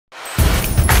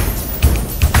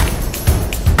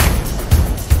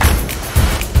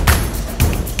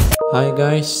Hi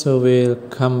guys, so we'll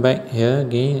come back here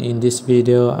again. In this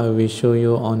video I will show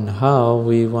you on how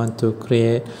we want to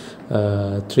create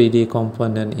a 3D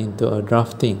component into a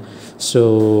drafting.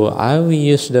 So I will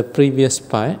use the previous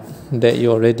part that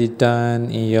you already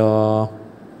done in your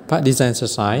part design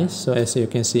exercise. So as you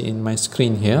can see in my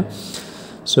screen here,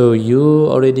 so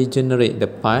you already generate the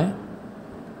part,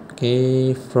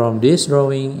 okay, from this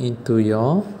drawing into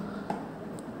your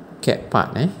CAD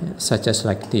part, such as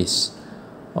like this.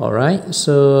 Alright,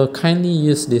 so kindly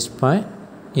use this part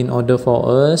in order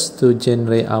for us to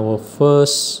generate our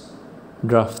first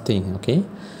drafting. Okay,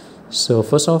 so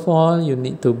first of all you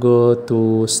need to go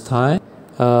to style,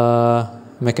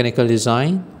 mechanical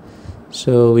design.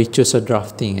 So we choose a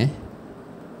drafting,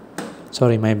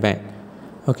 sorry, my bad.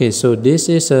 Okay, so this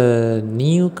is a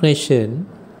new creation,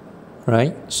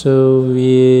 right? So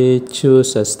we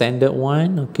choose a standard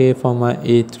one, okay, format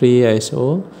A3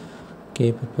 ISO.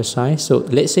 Okay, paper size. So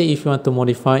let's say if you want to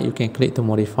modify, you can click to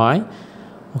modify.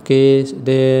 Okay,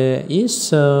 there is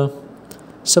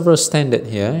several standard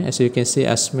here, as you can see,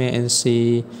 ASME,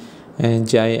 NC, and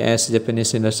GIS,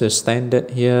 Japanese Industrial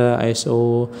Standard here,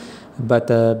 ISO.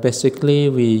 But basically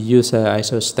we use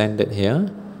ISO standard here.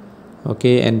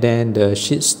 Okay, and then the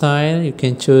sheet style, you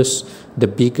can choose the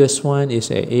biggest one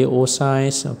is a AO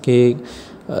size. Okay,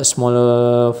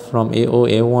 smaller from AO,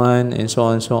 A1, and so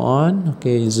on.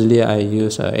 Okay, usually I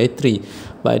use A3,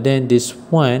 but then this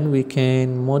one we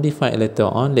can modify later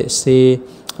on. Let's say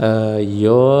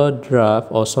your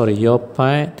your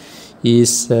part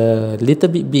is a little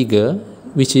bit bigger,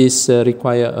 which is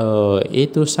require a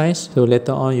A2 size. So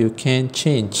later on you can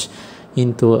change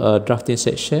into a drafting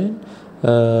section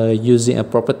using a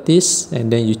properties,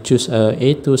 and then you choose a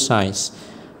A2 size,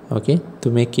 okay, to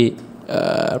make it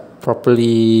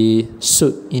properly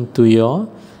suit into your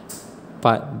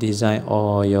part design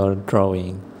or your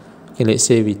drawing. Okay, let's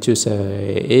say we choose a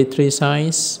A3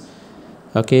 size.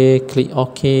 Okay, click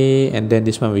OK, and then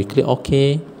this one we click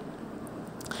OK,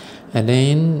 and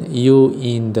then you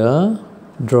in the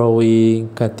drawing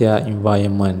CATIA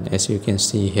environment, as you can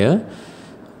see here.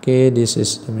 Okay, this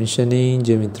is dimensioning,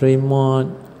 geometry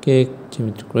mode, okay,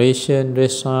 geometry creation,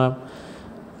 dress up.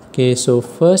 Okay, so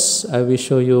first I will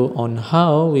show you on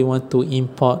how we want to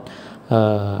import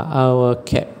our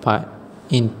CAD part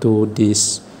into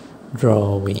this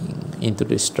drawing, into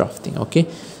this drafting. Okay,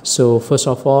 so first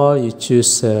of all you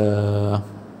choose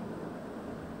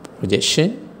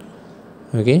projection.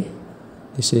 Okay,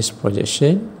 this is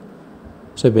projection.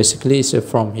 So basically it's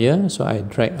from here, so I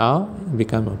drag out,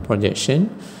 become a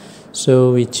projection.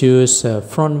 So we choose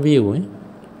front view.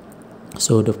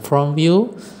 So the front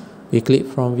view, we click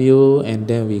from view, and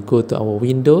then we go to our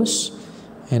windows,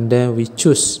 and then we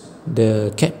choose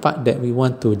the CAD part that we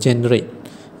want to generate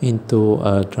into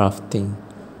a drafting.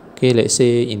 Okay, let's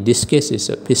say in this case it's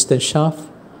a piston shaft,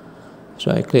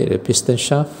 so I click the piston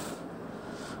shaft.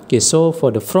 Okay, so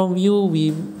for the front view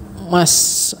we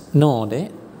must know that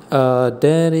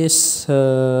there is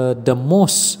the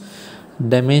most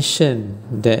dimension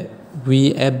that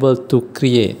we able to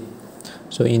create.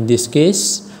 So in this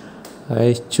case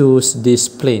I choose this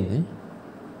plane.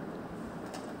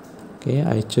 Okay,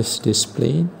 I choose this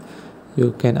plane.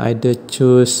 You can either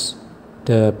choose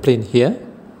the plane here.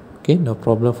 Okay, no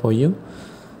problem for you.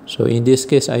 So in this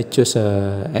case I choose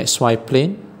a XY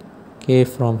plane. Okay,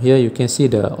 from here you can see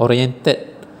the oriented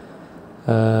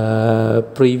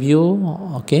preview.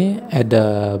 Okay, at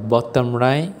the bottom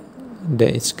right there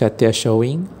is CATIA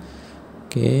showing.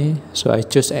 Okay, so I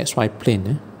choose XY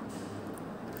plane.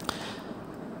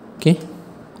 Okay,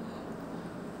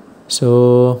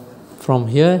 so from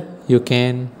here you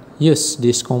can use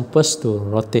this compass to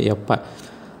rotate your part,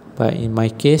 but in my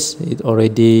case it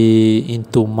already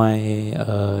into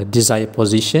my desired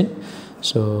position,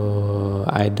 so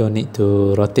I don't need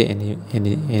to rotate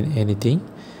anything.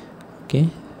 Okay,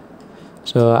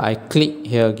 so I click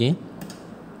here again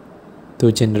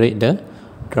to generate the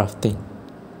drafting.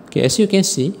 Okay, as you can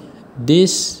see,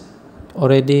 this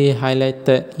already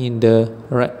highlighted in the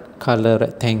red color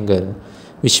rectangle,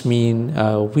 which means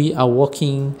we are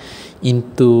working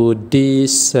into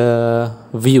this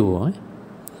view.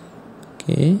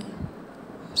 Okay,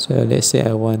 so let's say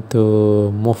I want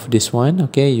to move this one.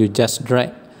 Okay, you just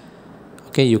drag.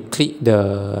 Okay, you click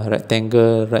the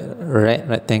rectangle, red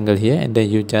rectangle here, and then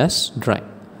you just drag.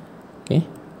 Okay,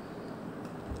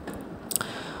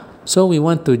 so we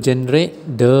want to generate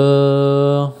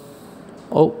the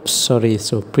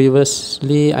so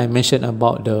previously I mentioned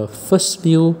about the first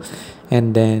view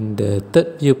and then the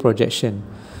third view projection.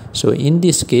 So in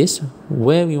this case,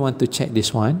 where we want to check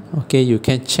this one, okay, you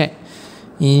can check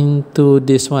into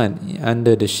this one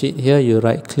under the sheet here, you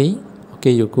right click,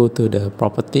 okay, you go to the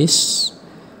properties,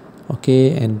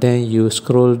 okay, and then you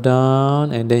scroll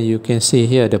down, and then you can see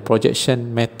here the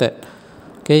projection method.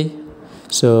 Okay,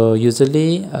 so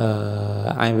usually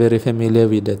I'm very familiar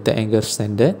with the third angle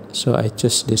standard, so I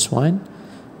choose this one,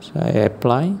 so I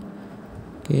apply.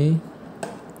 Okay,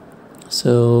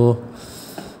 so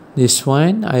this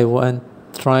one I want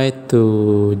try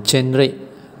to generate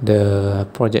the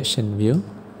projection view.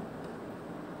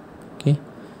 Okay,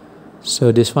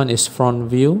 so this one is front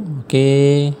view.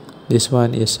 Okay, this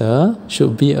one is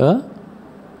should be a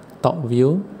top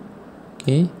view.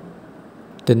 Okay,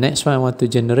 the next one I want to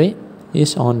generate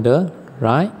is on the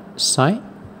right side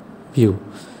view.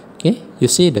 Okay, you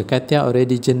see the CATIA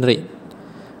already generate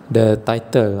the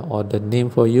title or the name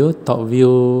for you, top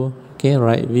view, okay,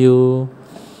 right view.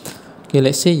 Okay,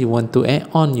 let's say you want to add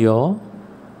on your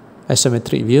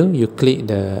isometric view, you click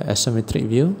the isometric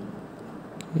view.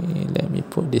 Okay, let me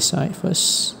put this side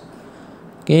first.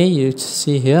 Okay, you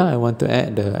see here I want to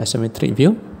add the isometric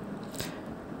view.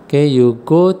 Okay, you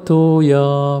go to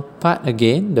your part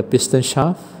again, the piston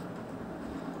shaft.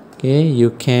 Okay,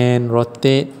 you can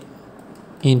rotate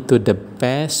into the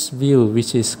best view,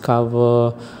 which is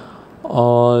cover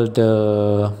all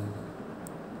the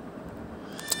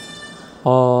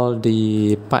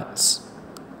parts.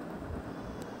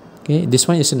 Okay, this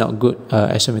one is not good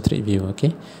isometric view.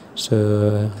 Okay,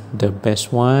 so the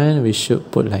best one we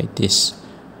should put like this.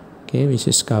 Okay, which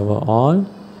is cover all,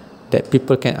 that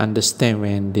people can understand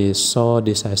when they saw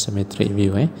this isometric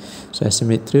view. So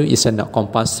isometric is not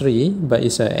compulsory, but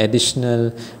it's an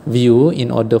additional view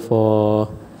in order for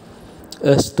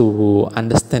us to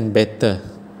understand better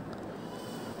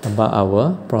about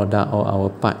our product or our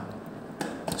part.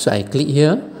 So I click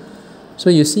here. So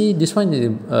you see this one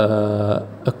is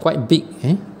quite big.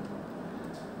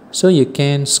 So you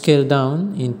can scale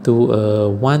down into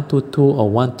 1:2 or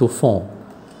 1:4.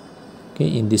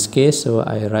 Okay, in this case, so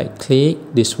I right click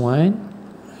this one,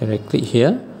 I right click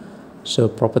here, so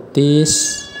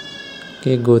properties,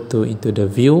 okay, go to into the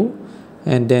view,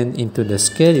 and then into the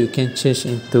scale you can change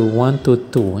into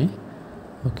 1:2.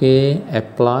 Okay,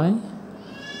 apply.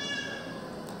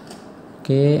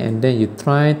 Okay, and then you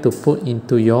try to put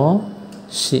into your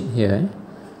sheet here.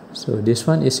 So this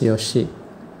one is your sheet.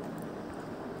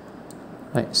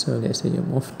 Right, so let's say you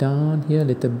move down here a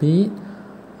little bit.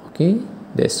 Okay,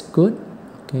 that's good.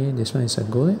 Okay, this one is a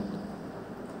good.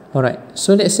 Alright,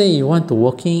 so let's say you want to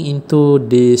walking into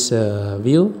this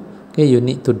view. Okay, you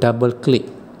need to double click.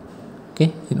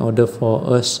 Okay, in order for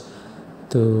us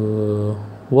to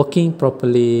walking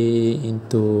properly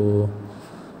into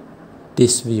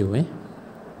this view.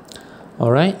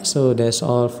 Alright, so that's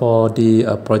all for the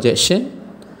projection.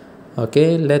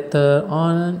 Okay, later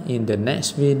on in the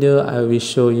next video I will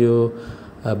show you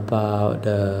about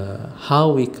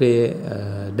how we create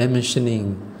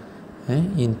dimensioning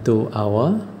into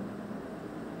our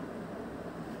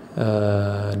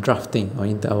drafting, or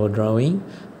into our drawing,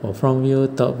 or front view,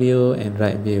 top view, and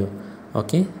right view.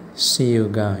 Okay, see you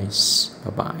guys.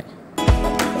 Bye bye.